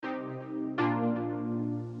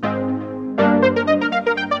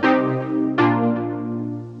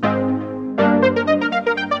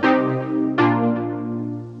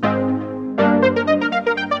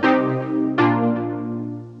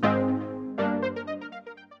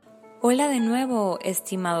Hola de nuevo,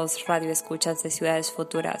 estimados radioescuchas de Ciudades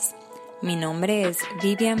Futuras. Mi nombre es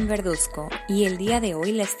Vivian Verduzco y el día de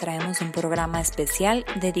hoy les traemos un programa especial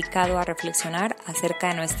dedicado a reflexionar acerca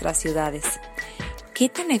de nuestras ciudades. ¿Qué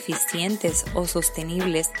tan eficientes o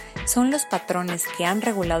sostenibles son los patrones que han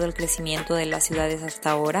regulado el crecimiento de las ciudades hasta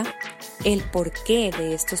ahora? ¿El porqué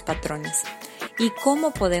de estos patrones? ¿Y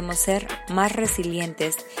cómo podemos ser más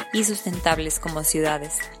resilientes y sustentables como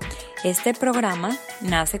ciudades? Este programa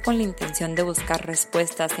nace con la intención de buscar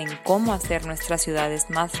respuestas en cómo hacer nuestras ciudades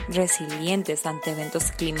más resilientes ante eventos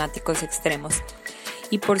climáticos extremos.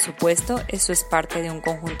 Y por supuesto, eso es parte de un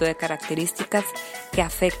conjunto de características que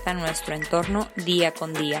afectan nuestro entorno día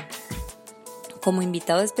con día. Como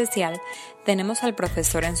invitado especial, tenemos al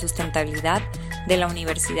profesor en sustentabilidad de la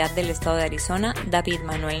Universidad del Estado de Arizona, David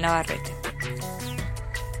Manuel Navarrete.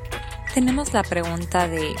 Tenemos la pregunta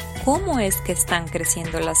de ¿cómo es que están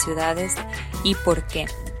creciendo las ciudades y por qué?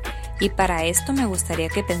 Y para esto me gustaría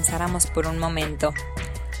que pensáramos por un momento.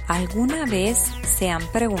 ¿Alguna vez se han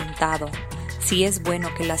preguntado si es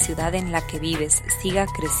bueno que la ciudad en la que vives siga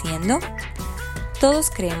creciendo? Todos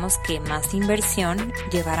creemos que más inversión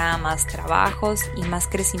llevará a más trabajos y más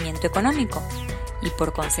crecimiento económico, y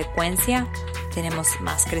por consecuencia tenemos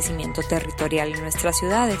más crecimiento territorial en nuestras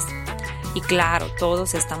ciudades. Y claro,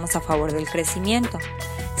 todos estamos a favor del crecimiento.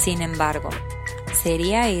 Sin embargo,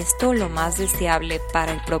 ¿sería esto lo más deseable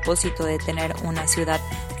para el propósito de tener una ciudad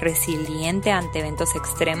resiliente ante eventos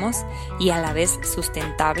extremos y a la vez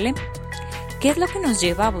sustentable? ¿Qué es lo que nos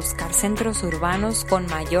lleva a buscar centros urbanos con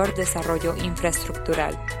mayor desarrollo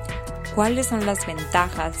infraestructural? ¿Cuáles son las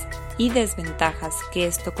ventajas y desventajas que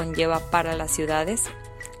esto conlleva para las ciudades?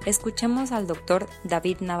 Escuchemos al doctor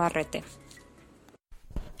David Navarrete.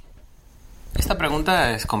 Esta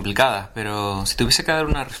pregunta es complicada, pero si tuviese que dar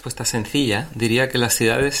una respuesta sencilla, diría que las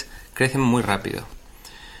ciudades crecen muy rápido.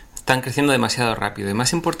 Están creciendo demasiado rápido y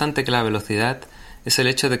más importante que la velocidad es el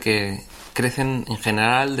hecho de que crecen en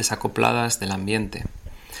general desacopladas del ambiente.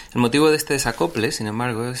 El motivo de este desacople, sin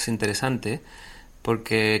embargo, es interesante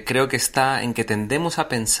porque creo que está en que tendemos a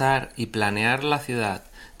pensar y planear la ciudad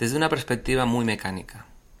desde una perspectiva muy mecánica.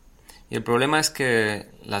 Y el problema es que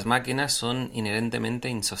las máquinas son inherentemente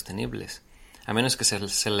insostenibles, a menos que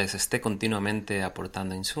se les esté continuamente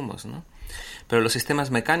aportando insumos, ¿no? Pero los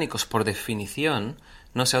sistemas mecánicos, por definición,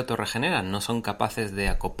 no se autorregeneran, no son capaces de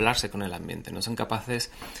acoplarse con el ambiente, no son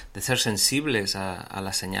capaces de ser sensibles a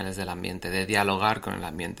las señales del ambiente, de dialogar con el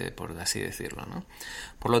ambiente, por así decirlo, ¿no?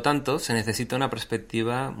 Por lo tanto, se necesita una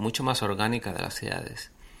perspectiva mucho más orgánica de las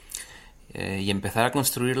ciudades y empezar a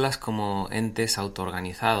construirlas como entes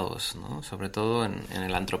autoorganizados, ¿no? Sobre todo en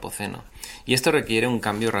el antropoceno. Y esto requiere un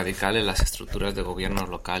cambio radical en las estructuras de gobierno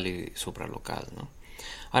local y supralocal, ¿no?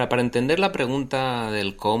 Ahora, para entender la pregunta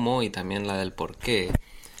del cómo y también la del por qué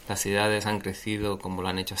las ciudades han crecido como lo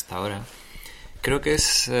han hecho hasta ahora, creo que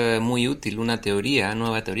es muy útil una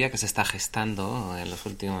nueva teoría que se está gestando en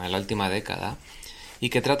la última década y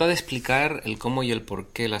que trata de explicar el cómo y el por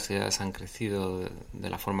qué las ciudades han crecido de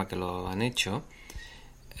la forma que lo han hecho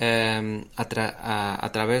a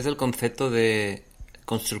través del concepto de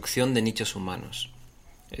construcción de nichos humanos.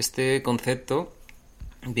 Este concepto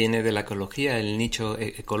viene de la ecología. El nicho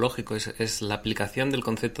ecológico es la aplicación del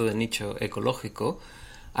concepto de nicho ecológico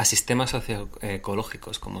a sistemas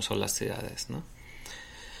socioecológicos como son las ciudades, ¿no?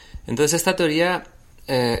 Entonces esta teoría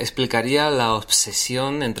explicaría la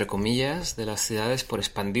obsesión, entre comillas, de las ciudades por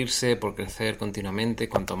expandirse, por crecer continuamente,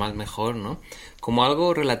 cuanto más mejor, ¿no? Como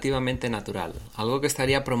algo relativamente natural, algo que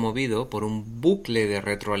estaría promovido por un bucle de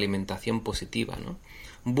retroalimentación positiva, ¿no?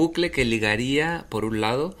 Un bucle que ligaría, por un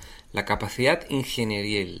lado, la capacidad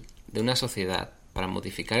ingenieril de una sociedad para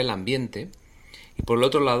modificar el ambiente y, por el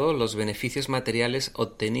otro lado, los beneficios materiales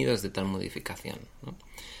obtenidos de tal modificación, ¿no?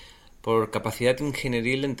 Por capacidad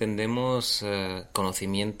ingenieril entendemos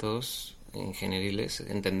conocimientos ingenieriles,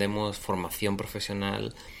 entendemos formación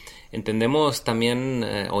profesional, entendemos también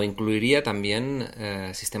o incluiría también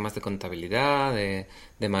sistemas de contabilidad,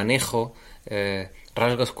 de manejo,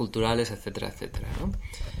 rasgos culturales, etcétera, etcétera, ¿no?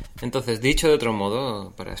 Entonces, dicho de otro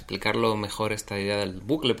modo, para explicarlo mejor esta idea del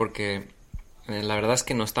bucle, porque la verdad es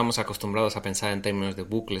que no estamos acostumbrados a pensar en términos de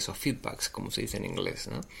bucles o feedbacks, como se dice en inglés,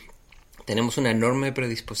 ¿no? Tenemos una enorme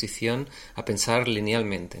predisposición a pensar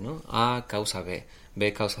linealmente, ¿no? A causa B,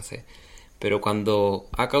 B causa C. Pero cuando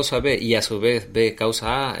A causa B y a su vez B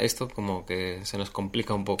causa A, esto como que se nos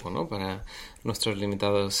complica un poco, ¿no? Para nuestros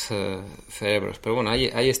limitados cerebros. Pero bueno,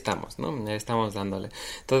 ahí estamos, ¿no? Ahí estamos dándole.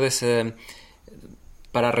 Entonces,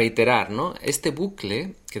 para reiterar, ¿no? Este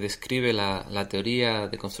bucle que describe la teoría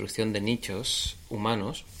de construcción de nichos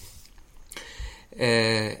humanos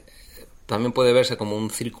también puede verse como un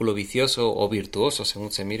círculo vicioso o virtuoso,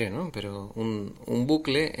 según se mire, ¿no? Pero un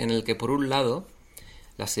bucle en el que, por un lado,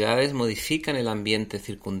 las ciudades modifican el ambiente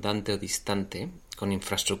circundante o distante, con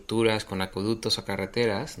infraestructuras, con acueductos o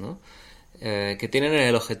carreteras, ¿no? Que tienen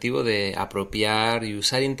el objetivo de apropiar y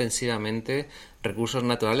usar intensivamente recursos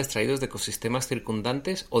naturales traídos de ecosistemas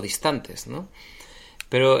circundantes o distantes, ¿no?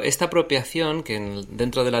 Pero esta apropiación, que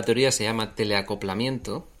dentro de la teoría se llama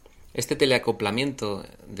teleacoplamiento, este teleacoplamiento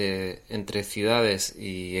entre ciudades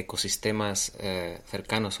y ecosistemas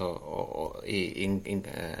cercanos y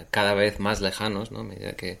cada vez más lejanos, ¿no? A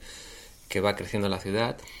medida que va creciendo la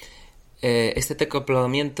ciudad, este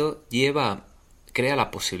teleacoplamiento crea la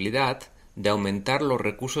posibilidad de aumentar los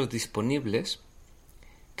recursos disponibles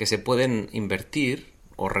que se pueden invertir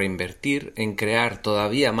o reinvertir en crear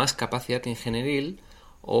todavía más capacidad ingenieril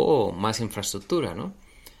o más infraestructura, ¿no?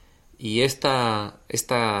 Y esta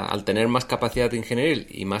al tener más capacidad ingenieril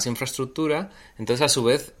y más infraestructura, entonces a su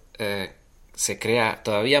vez se crea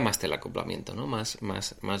todavía más teleacoplamiento, ¿no? Más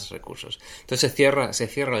recursos. Entonces se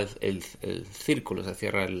cierra el círculo, se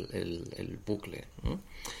cierra el bucle, ¿no?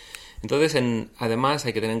 Entonces, además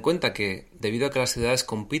hay que tener en cuenta que debido a que las ciudades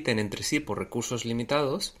compiten entre sí por recursos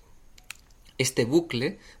limitados, este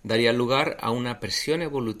bucle daría lugar a una presión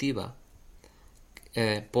evolutiva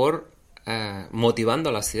motivando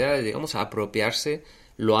a las ciudades, digamos, a apropiarse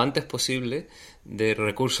lo antes posible de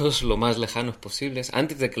recursos lo más lejanos posibles,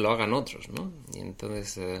 antes de que lo hagan otros, ¿no? Y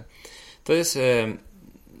entonces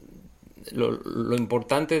lo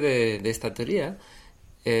importante de esta teoría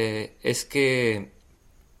es que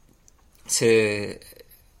se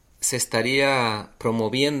estaría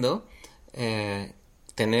promoviendo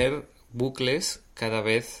tener bucles cada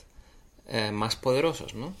vez más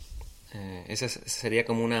poderosos, ¿no? Ese sería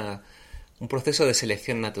como un proceso de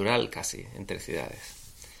selección natural casi entre ciudades.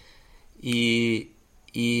 Y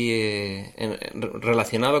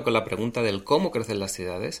relacionado con la pregunta del cómo crecen las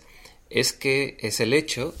ciudades, es el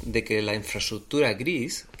hecho de que la infraestructura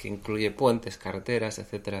gris, que incluye puentes, carreteras,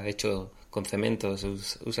 etcétera, hecho con cemento, se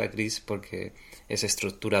usa gris porque es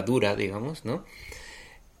estructura dura, digamos, ¿no?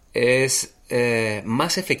 Es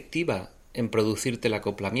más efectiva en producir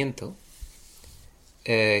teleacoplamiento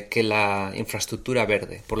que la infraestructura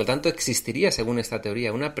verde. Por lo tanto, existiría, según esta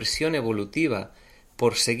teoría, una presión evolutiva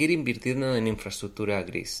por seguir invirtiendo en infraestructura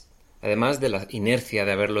gris, además de la inercia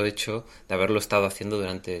de haberlo estado haciendo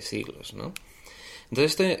durante siglos, ¿no?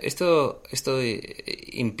 Entonces esto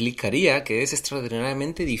implicaría que es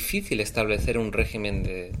extraordinariamente difícil establecer un régimen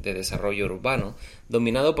de desarrollo urbano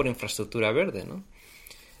dominado por infraestructura verde, ¿no?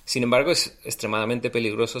 Sin embargo, es extremadamente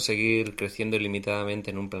peligroso seguir creciendo ilimitadamente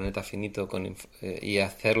en un planeta finito y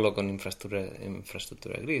hacerlo con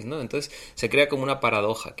infraestructura gris, ¿no? Entonces se crea como una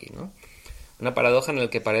paradoja aquí, ¿no? Una paradoja en la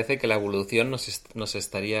que parece que la evolución nos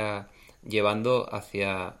estaría llevando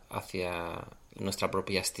hacia nuestra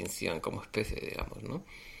propia extinción como especie, digamos, ¿no?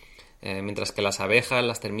 Mientras que las abejas,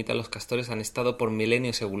 las termitas, los castores han estado por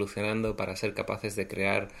milenios evolucionando para ser capaces de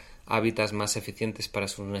crear hábitats más eficientes para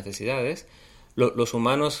sus necesidades, los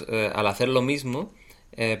humanos, al hacer lo mismo,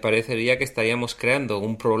 parecería que estaríamos creando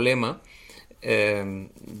un problema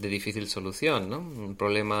de difícil solución, ¿no? Un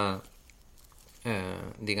problema,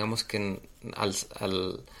 digamos que al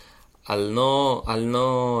no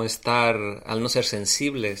ser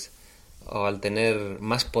sensibles o al tener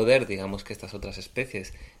más poder, digamos, que estas otras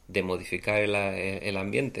especies de modificar el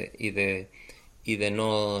ambiente y de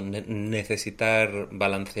no necesitar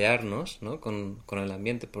balancearnos, ¿no? con el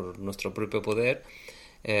ambiente por nuestro propio poder,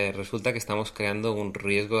 resulta que estamos creando un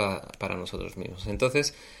riesgo para nosotros mismos.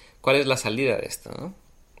 Entonces, ¿cuál es la salida de esto, ¿no?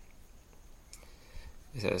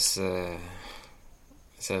 Esa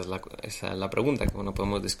es la pregunta que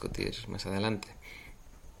podemos discutir más adelante,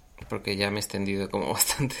 porque ya me he extendido como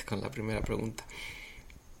bastante con la primera pregunta.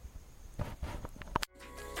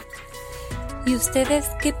 ¿Y ustedes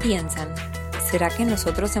qué piensan? ¿Será que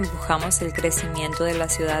nosotros empujamos el crecimiento de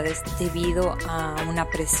las ciudades debido a una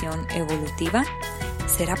presión evolutiva?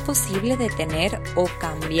 ¿Será posible detener o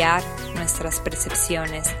cambiar nuestras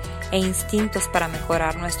percepciones e instintos para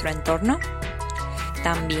mejorar nuestro entorno?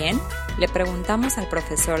 También le preguntamos al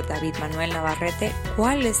profesor David Manuel Navarrete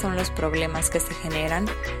cuáles son los problemas que se generan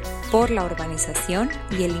por la urbanización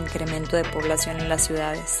y el incremento de población en las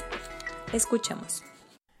ciudades. Escuchemos.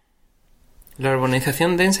 La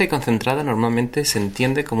urbanización densa y concentrada normalmente se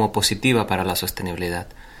entiende como positiva para la sostenibilidad,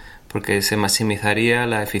 porque se maximizaría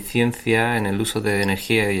la eficiencia en el uso de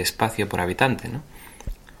energía y espacio por habitante, ¿no?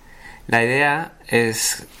 La idea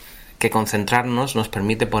es que concentrarnos nos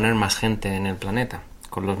permite poner más gente en el planeta,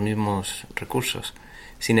 con los mismos recursos.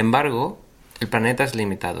 Sin embargo, el planeta es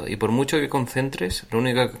limitado y por mucho que concentres, lo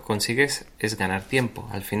único que consigues es ganar tiempo.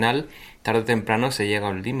 Al final, tarde o temprano se llega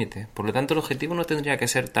a un límite. Por lo tanto, el objetivo no tendría que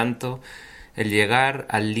ser tanto el llegar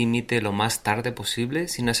al límite lo más tarde posible,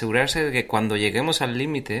 sino asegurarse de que cuando lleguemos al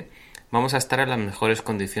límite vamos a estar en las mejores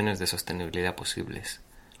condiciones de sostenibilidad posibles.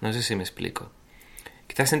 No sé si me explico.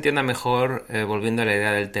 Quizás se entienda mejor volviendo a la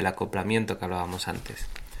idea del teleacoplamiento que hablábamos antes.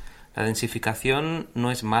 La densificación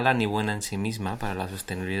no es mala ni buena en sí misma para la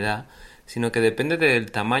sostenibilidad, sino que depende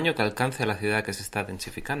del tamaño que alcance la ciudad que se está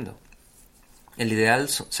densificando. El ideal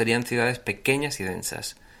serían ciudades pequeñas y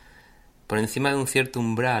densas. Por encima de un cierto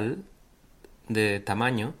umbral de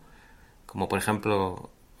tamaño, como por ejemplo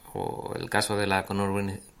o el caso de la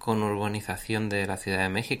conurbanización de la Ciudad de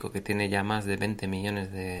México, que tiene ya más de 20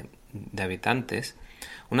 millones de habitantes,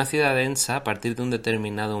 una ciudad densa, a partir de un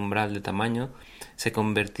determinado umbral de tamaño, se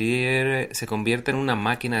convierte en una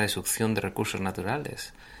máquina de succión de recursos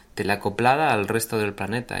naturales, teleacoplada al resto del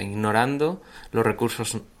planeta, ignorando los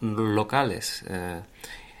recursos locales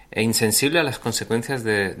e insensible a las consecuencias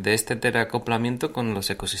de este teleacoplamiento con los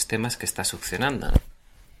ecosistemas que está succionando.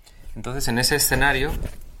 Entonces, en ese escenario,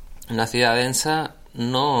 una ciudad densa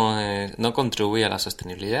no contribuye a la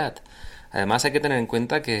sostenibilidad. Además, hay que tener en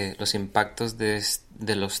cuenta que los impactos de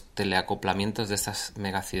los teleacoplamientos de estas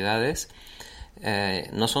megaciudades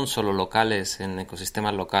no son solo locales en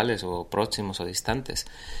ecosistemas locales o próximos o distantes,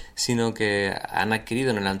 sino que han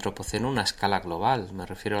adquirido en el antropoceno una escala global. Me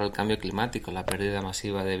refiero al cambio climático, la pérdida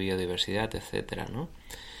masiva de biodiversidad, etcétera, ¿no?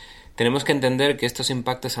 Tenemos que entender que estos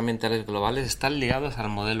impactos ambientales globales están ligados al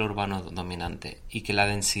modelo urbano dominante y que la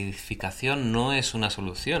densificación no es una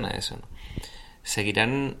solución a eso, ¿no?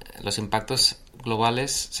 Los impactos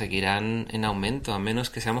globales seguirán en aumento a menos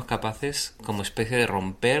que seamos capaces como especie de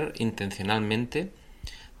romper intencionalmente,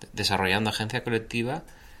 desarrollando agencia colectiva,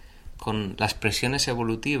 con las presiones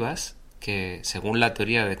evolutivas que, según la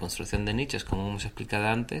teoría de construcción de nichos, como hemos explicado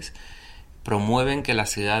antes, promueven que las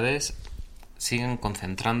ciudades sigan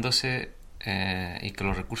concentrándose y que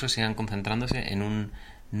los recursos sigan concentrándose en un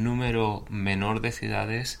número menor de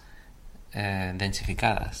ciudades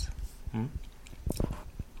densificadas.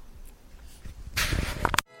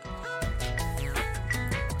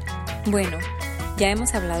 Bueno, ya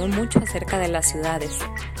hemos hablado mucho acerca de las ciudades,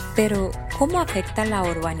 pero ¿cómo afecta la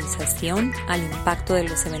urbanización al impacto de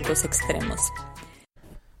los eventos extremos?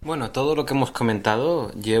 Bueno, todo lo que hemos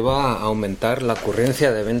comentado lleva a aumentar la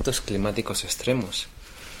ocurrencia de eventos climáticos extremos,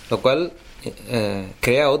 lo cual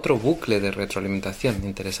crea otro bucle de retroalimentación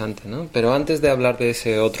interesante, ¿no? Pero antes de hablar de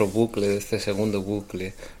ese otro bucle, de este segundo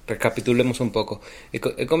bucle, recapitulemos un poco.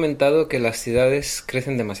 He comentado que las ciudades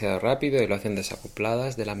crecen demasiado rápido y lo hacen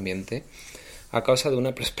desacopladas del ambiente a causa de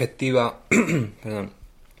una perspectiva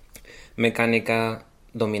mecánica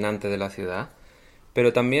dominante de la ciudad,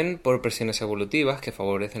 pero también por presiones evolutivas que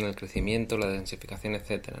favorecen el crecimiento, la densificación,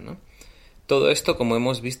 etcétera, ¿no? Todo esto, como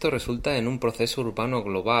hemos visto, resulta en un proceso urbano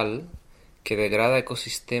global que degrada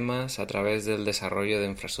ecosistemas a través del desarrollo de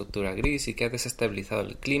infraestructura gris y que ha desestabilizado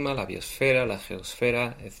el clima, la biosfera, la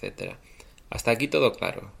geosfera, etc. Hasta aquí todo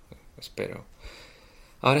claro, espero.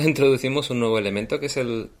 Ahora introducimos un nuevo elemento que es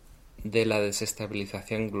el de la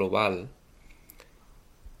desestabilización global,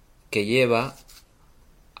 que lleva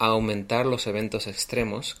a aumentar los eventos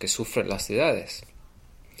extremos que sufren las ciudades.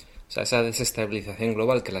 O sea, esa desestabilización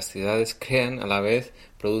global que las ciudades crean a la vez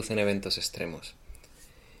producen eventos extremos.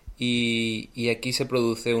 Y aquí se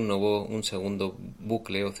produce un segundo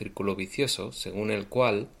bucle o círculo vicioso, según el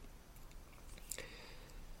cual,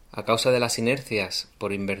 a causa de las inercias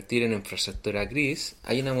por invertir en infraestructura gris,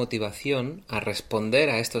 hay una motivación a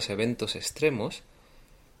responder a estos eventos extremos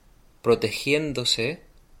protegiéndose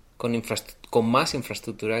con más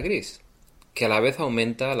infraestructura gris, que a la vez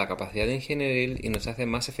aumenta la capacidad ingenieril y nos hace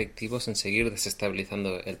más efectivos en seguir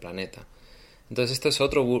desestabilizando el planeta. Entonces esto es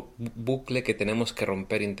otro bucle que tenemos que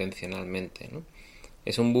romper intencionalmente, ¿no?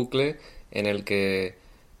 Es un bucle en el que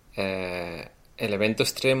el evento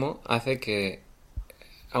extremo hace que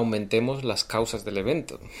aumentemos las causas del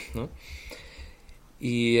evento, ¿no?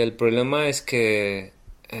 Y el problema es que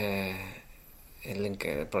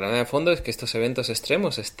el problema de fondo es que estos eventos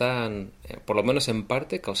extremos están, por lo menos en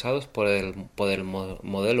parte, causados por el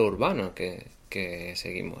modelo urbano que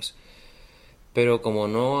seguimos. Pero como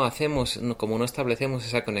no establecemos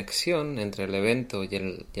esa conexión entre el evento y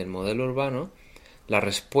el modelo urbano, la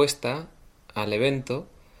respuesta al evento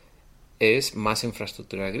es más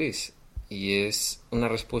infraestructura gris. Y es una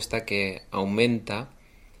respuesta que aumenta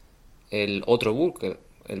el otro bucle,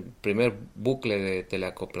 el primer bucle de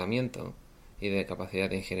teleacoplamiento y de capacidad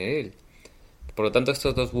ingenieril. Por lo tanto,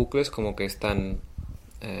 estos dos bucles como que están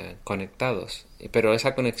conectados, pero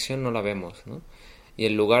esa conexión no la vemos, ¿no? Y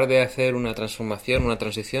en lugar de hacer una transformación, una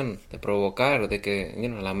transición, de provocar, de que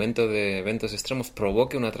el aumento de eventos extremos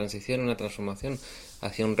provoque una transición, una transformación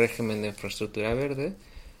hacia un régimen de infraestructura verde,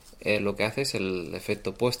 lo que hace es el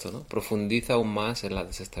efecto opuesto, ¿no? Profundiza aún más en la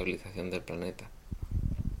desestabilización del planeta.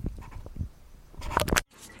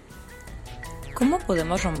 ¿Cómo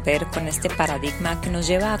podemos romper con este paradigma que nos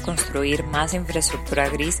lleva a construir más infraestructura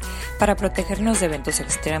gris para protegernos de eventos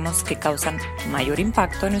extremos que causan mayor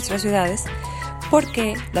impacto en nuestras ciudades?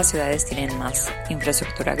 Porque las ciudades tienen más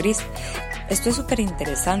infraestructura gris. Esto es súper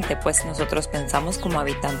interesante, pues nosotros pensamos como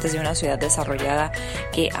habitantes de una ciudad desarrollada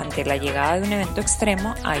que ante la llegada de un evento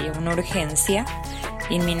extremo hay una urgencia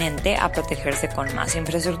inminente a protegerse con más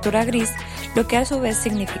infraestructura gris, lo que a su vez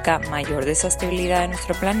significa mayor desestabilidad de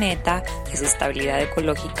nuestro planeta, desestabilidad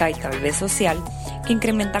ecológica y tal vez social, que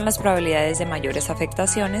incrementan las probabilidades de mayores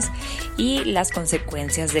afectaciones y las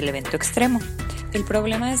consecuencias del evento extremo. El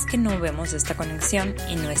problema es que no vemos esta conexión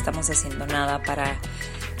y no estamos haciendo nada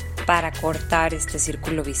para cortar este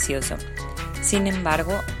círculo vicioso. Sin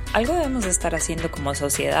embargo, algo debemos de estar haciendo como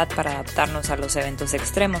sociedad para adaptarnos a los eventos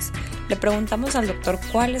extremos. Le preguntamos al doctor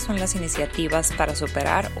cuáles son las iniciativas para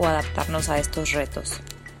superar o adaptarnos a estos retos.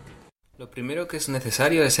 Lo primero que es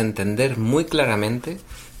necesario es entender muy claramente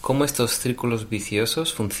cómo estos círculos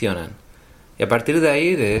viciosos funcionan. Y a partir de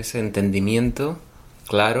ahí, de ese entendimiento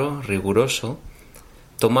claro, riguroso,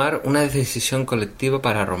 tomar una decisión colectiva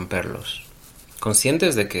para romperlos.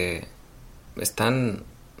 Conscientes de que están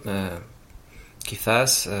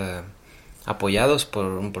quizás apoyados por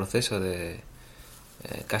un proceso de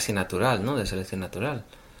casi natural, ¿no? De selección natural.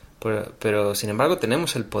 Pero sin embargo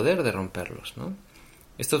tenemos el poder de romperlos, ¿no?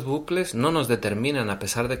 Estos bucles no nos determinan a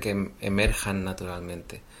pesar de que emerjan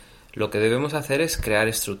naturalmente. Lo que debemos hacer es crear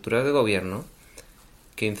estructuras de gobierno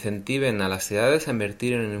que incentiven a las ciudades a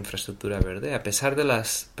invertir en infraestructura verde a pesar de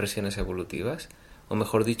las presiones evolutivas, o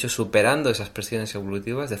mejor dicho, superando esas presiones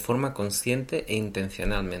evolutivas de forma consciente e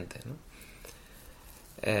intencionalmente, ¿no?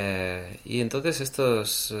 Y entonces esto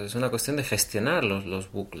es una cuestión de gestionar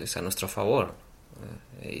los bucles a nuestro favor.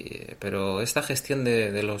 Pero esta gestión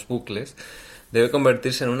de los bucles debe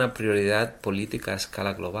convertirse en una prioridad política a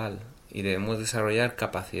escala global y debemos desarrollar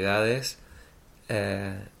capacidades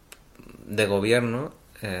de gobierno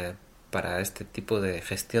para este tipo de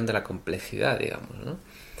gestión de la complejidad, digamos, ¿no?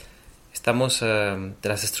 Estamos de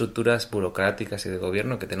las estructuras burocráticas y de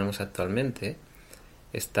gobierno que tenemos actualmente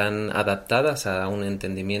están adaptadas a un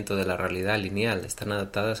entendimiento de la realidad lineal, están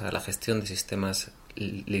adaptadas a la gestión de sistemas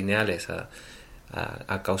lineales,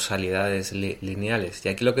 a causalidades lineales. Y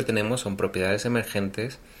aquí lo que tenemos son propiedades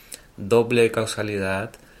emergentes, doble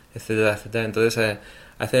causalidad, etcétera, etcétera. Entonces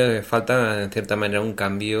hace falta en cierta manera un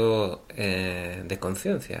cambio de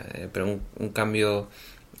conciencia, pero un cambio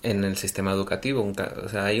en el sistema educativo. O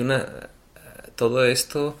sea, todo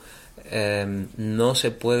esto no se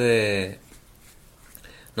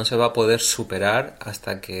va a poder superar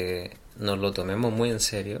hasta que nos lo tomemos muy en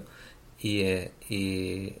serio y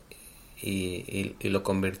lo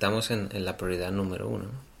convirtamos en la prioridad número uno,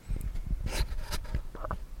 ¿no?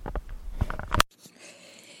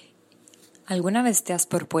 ¿Alguna vez te has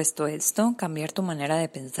propuesto esto? ¿Cambiar tu manera de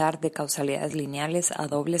pensar de causalidades lineales a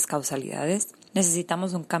dobles causalidades?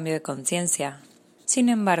 Necesitamos un cambio de conciencia. Sin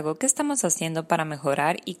embargo, ¿qué estamos haciendo para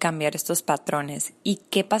mejorar y cambiar estos patrones? ¿Y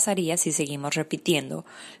qué pasaría si seguimos repitiendo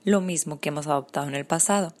lo mismo que hemos adoptado en el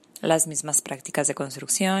pasado? Las mismas prácticas de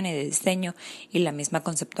construcción y de diseño y la misma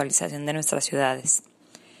conceptualización de nuestras ciudades.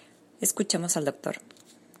 Escuchemos al doctor.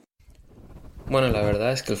 Bueno, la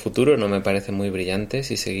verdad es que el futuro no me parece muy brillante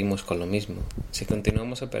si seguimos con lo mismo. Si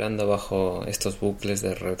continuamos operando bajo estos bucles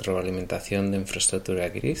de retroalimentación de infraestructura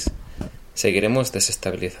gris, seguiremos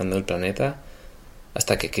desestabilizando el planeta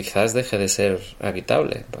hasta que quizás deje de ser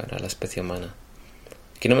habitable para la especie humana.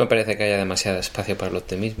 Aquí no me parece que haya demasiado espacio para el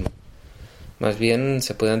optimismo. Más bien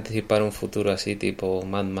se puede anticipar un futuro así tipo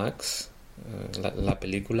Mad Max, la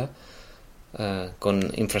película,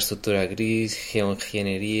 con infraestructura gris,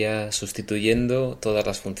 geoingeniería, sustituyendo todas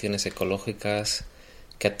las funciones ecológicas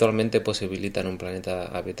que actualmente posibilitan un planeta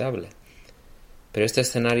habitable. Pero este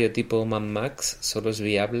escenario tipo Mad Max solo es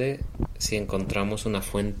viable si encontramos una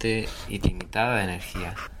fuente ilimitada de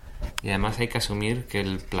energía. Y además hay que asumir que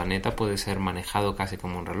el planeta puede ser manejado casi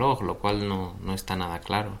como un reloj, lo cual no está nada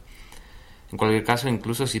claro. En cualquier caso,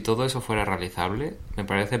 incluso si todo eso fuera realizable, me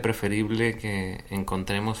parece preferible que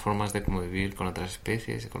encontremos formas de convivir con otras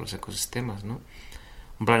especies y con los ecosistemas, ¿no?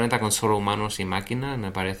 Un planeta con solo humanos y máquinas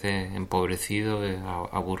me parece empobrecido,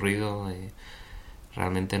 aburrido y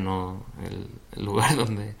realmente no el lugar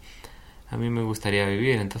donde a mí me gustaría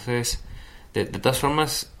vivir. Entonces De todas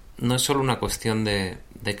formas, no es solo una cuestión de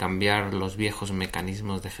cambiar los viejos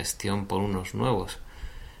mecanismos de gestión por unos nuevos,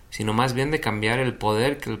 sino más bien de cambiar el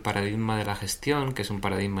poder que el paradigma de la gestión, que es un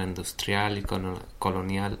paradigma industrial y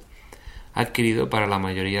colonial, ha adquirido para la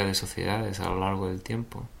mayoría de sociedades a lo largo del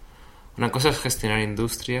tiempo. Una cosa es gestionar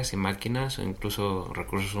industrias y máquinas o incluso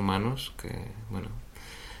recursos humanos, que bueno,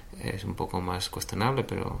 es un poco más cuestionable,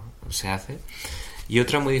 pero se hace. Y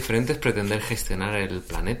otra muy diferente es pretender gestionar el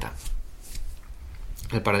planeta.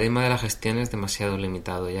 El paradigma de la gestión es demasiado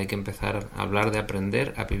limitado y hay que empezar a hablar de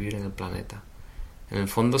aprender a vivir en el planeta. En el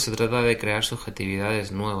fondo se trata de crear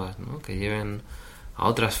subjetividades nuevas, ¿no?, que lleven a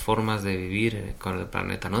otras formas de vivir con el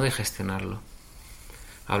planeta, no de gestionarlo.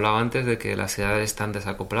 Hablaba antes de que las ciudades están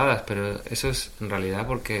desacopladas, pero eso es en realidad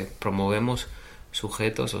porque promovemos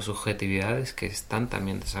sujetos o subjetividades que están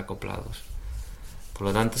también desacoplados. Por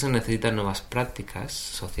lo tanto, se necesitan nuevas prácticas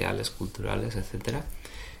sociales, culturales, etcétera,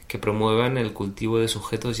 que promuevan el cultivo de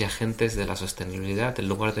sujetos y agentes de la sostenibilidad en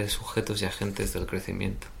lugar de sujetos y agentes del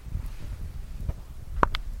crecimiento.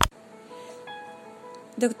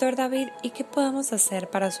 Doctor David, ¿y qué podemos hacer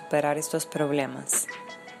para superar estos problemas?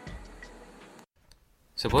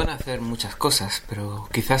 Se pueden hacer muchas cosas, pero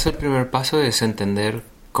quizás el primer paso es entender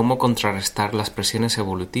cómo contrarrestar las presiones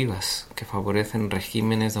evolutivas que favorecen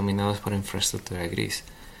regímenes dominados por infraestructura gris.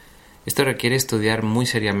 Esto requiere estudiar muy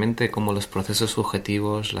seriamente cómo los procesos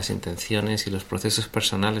subjetivos, las intenciones y los procesos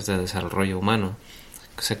personales de desarrollo humano,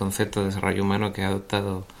 ese concepto de desarrollo humano que ha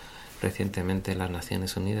adoptado recientemente las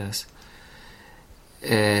Naciones Unidas,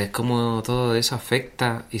 cómo todo eso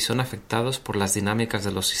afecta y son afectados por las dinámicas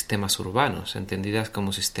de los sistemas urbanos, entendidas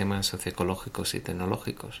como sistemas socioecológicos y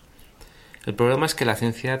tecnológicos. El problema es que la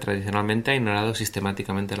ciencia tradicionalmente ha ignorado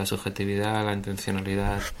sistemáticamente la subjetividad, la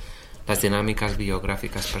intencionalidad, las dinámicas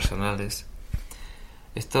biográficas personales.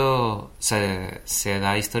 Esto se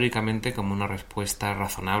da históricamente como una respuesta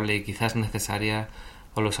razonable y quizás necesaria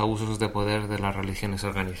a los abusos de poder de las religiones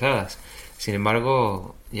organizadas. Sin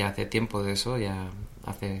embargo, ya hace tiempo de eso, ya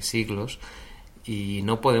hace siglos, y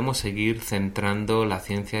no podemos seguir centrando la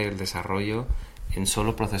ciencia y el desarrollo en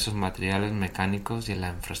solo procesos materiales, mecánicos y en la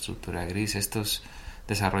infraestructura gris. Estos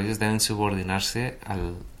desarrollos deben subordinarse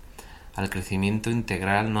al crecimiento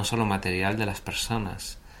integral, no solo material, de las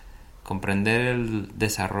personas. Comprender el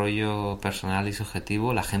desarrollo personal y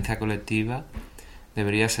subjetivo, la agencia colectiva,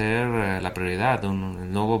 debería ser la prioridad de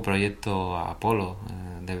un nuevo proyecto Apolo.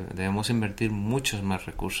 Debemos invertir muchos más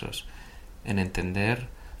recursos en entender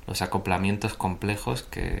los acoplamientos complejos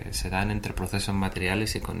que se dan entre procesos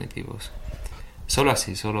materiales y cognitivos. Solo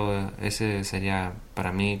así, solo ese sería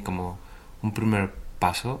para mí como un primer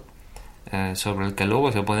paso sobre el que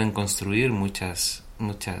luego se pueden construir muchas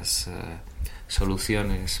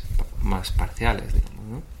soluciones más parciales, digamos,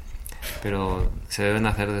 ¿no? Pero se deben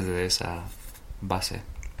hacer desde esa base.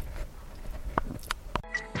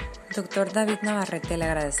 Doctor David Navarrete, le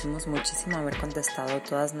agradecemos muchísimo haber contestado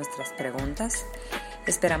todas nuestras preguntas.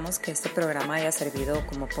 Esperamos que este programa haya servido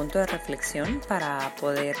como punto de reflexión para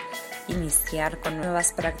poder iniciar con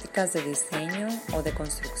nuevas prácticas de diseño o de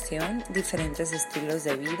construcción, diferentes estilos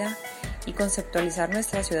de vida y conceptualizar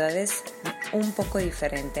nuestras ciudades un poco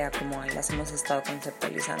diferente a como las hemos estado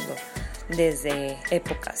conceptualizando desde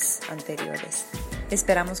épocas anteriores.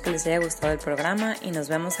 Esperamos que les haya gustado el programa y nos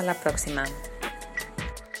vemos a la próxima.